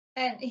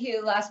And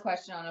Hugh, last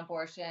question on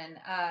abortion.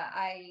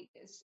 I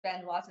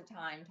spend lots of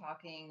time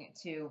talking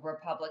to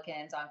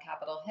Republicans on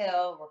Capitol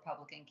Hill,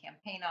 Republican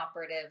campaign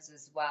operatives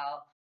as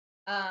well.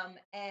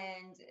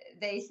 And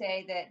they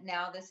say that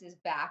now this is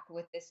back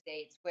with the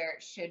states where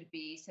it should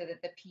be so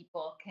that the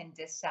people can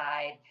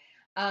decide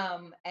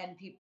and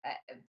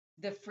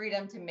the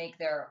freedom to make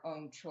their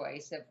own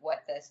choice of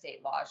what the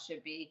state laws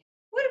should be.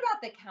 What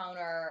about the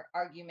counter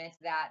argument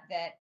that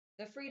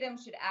the freedom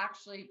should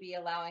actually be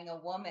allowing a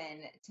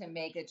woman to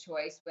make a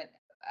choice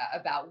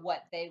about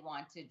what they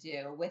want to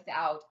do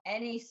without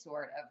any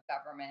sort of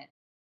government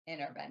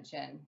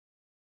intervention?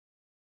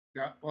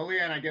 Yeah, well,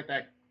 Leanne, I get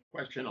that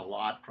question a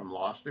lot from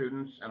law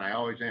students, and I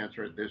always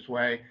answer it this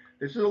way.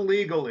 This is a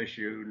legal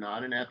issue,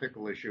 not an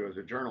ethical issue as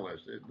a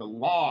journalist. The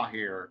law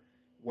here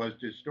was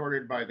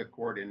distorted by the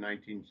court in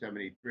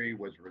 1973,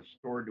 was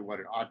restored to what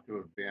it ought to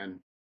have been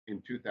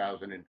in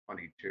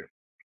 2022.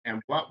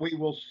 And what we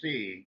will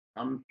see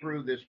come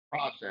through this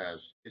process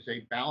is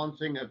a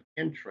balancing of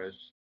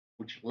interests,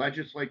 which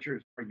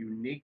legislatures are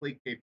uniquely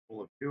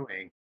capable of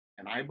doing.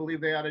 And I believe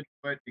they ought to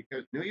do it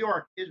because New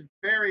York is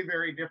very,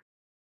 very different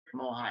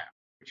from Ohio,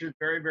 which is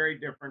very, very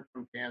different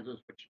from Kansas,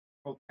 which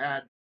both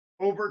had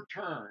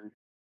overturned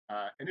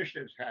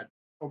initiatives had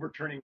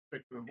overturning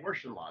restrictive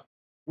abortion laws.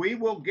 We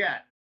will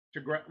get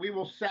we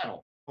will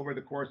settle over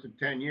the course of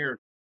 10 years,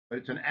 but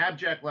it's an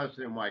abject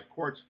lesson in why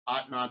courts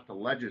ought not to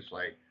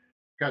legislate.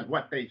 Because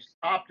what they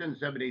stopped in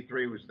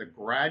 73 was the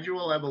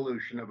gradual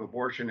evolution of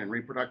abortion and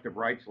reproductive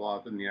rights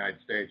laws in the United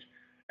States.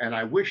 And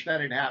I wish that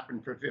had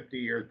happened for 50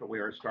 years, but we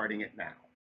are starting it now.